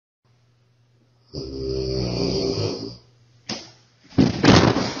What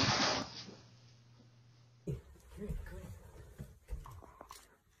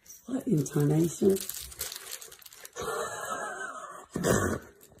intonation?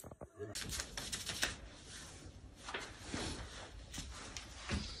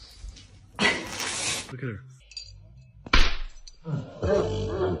 Look at her.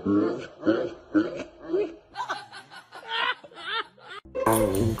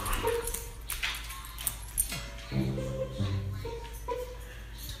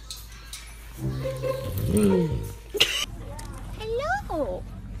 Hello.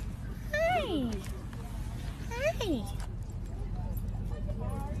 Hi. Hi.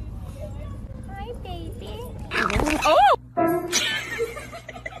 Hi, baby. Oh!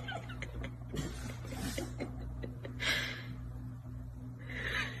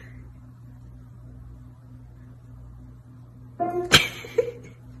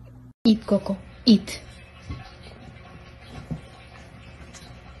 Eat, Coco. Eat.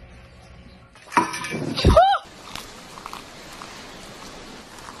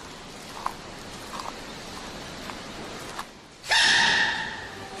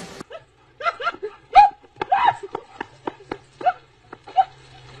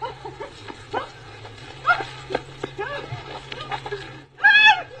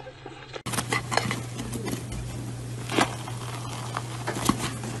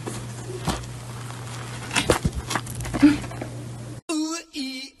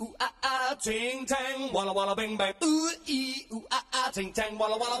 Ting tang, walla walla bang bang. Ooh ee ooh ah ah, ting tang,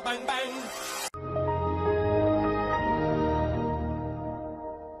 walla walla bang bang.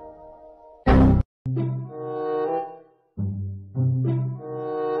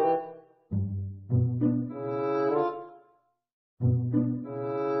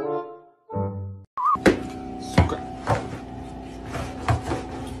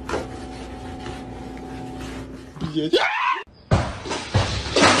 Yeah.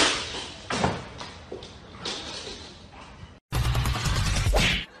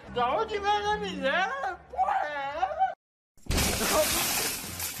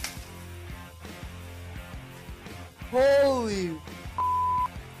 Holy.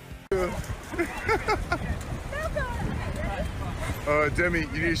 Demi, you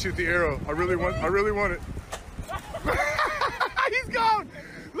need to shoot the arrow. I really want it. He's gone.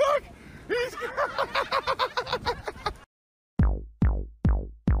 Look, he's gone.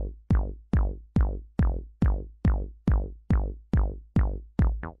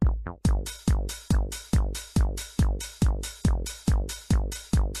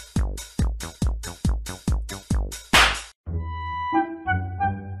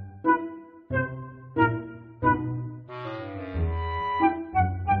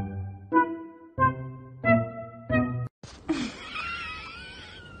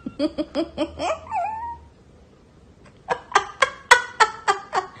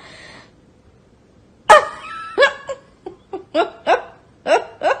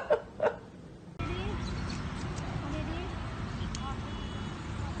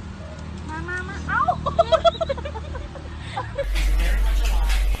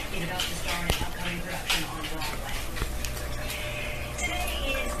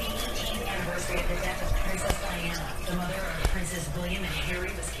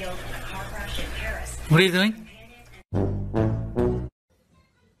 What are you doing?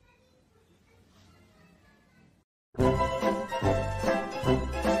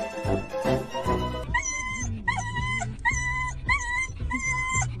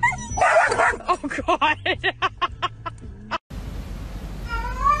 Oh, God.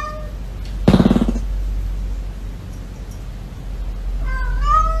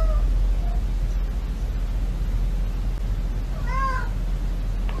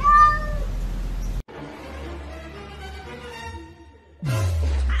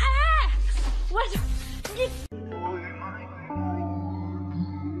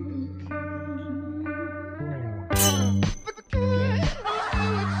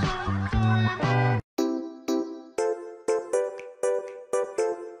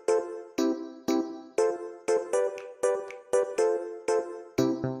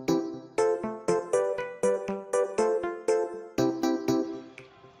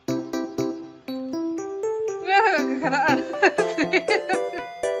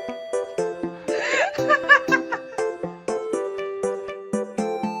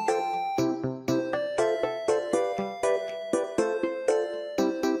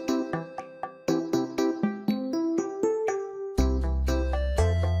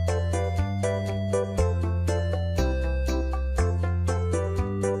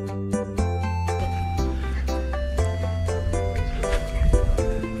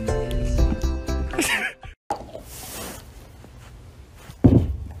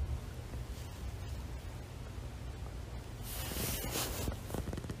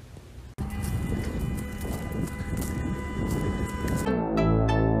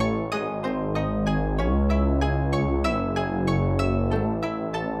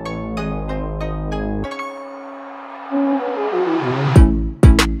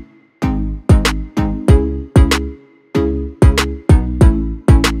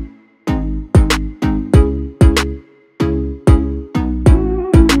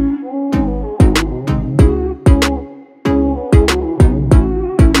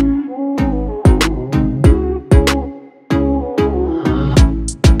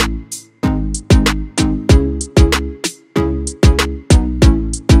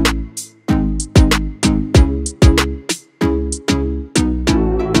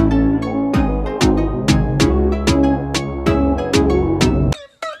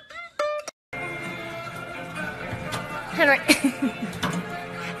 Henry.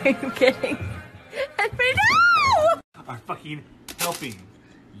 Are you kidding? Henry, no! Are fucking helping.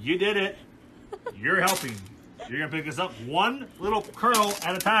 You did it. You're helping. You're gonna pick this up one little kernel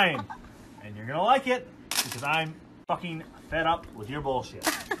at a time. And you're gonna like it because I'm fucking fed up with your bullshit.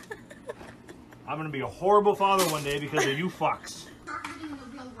 I'm gonna be a horrible father one day because of you fucks.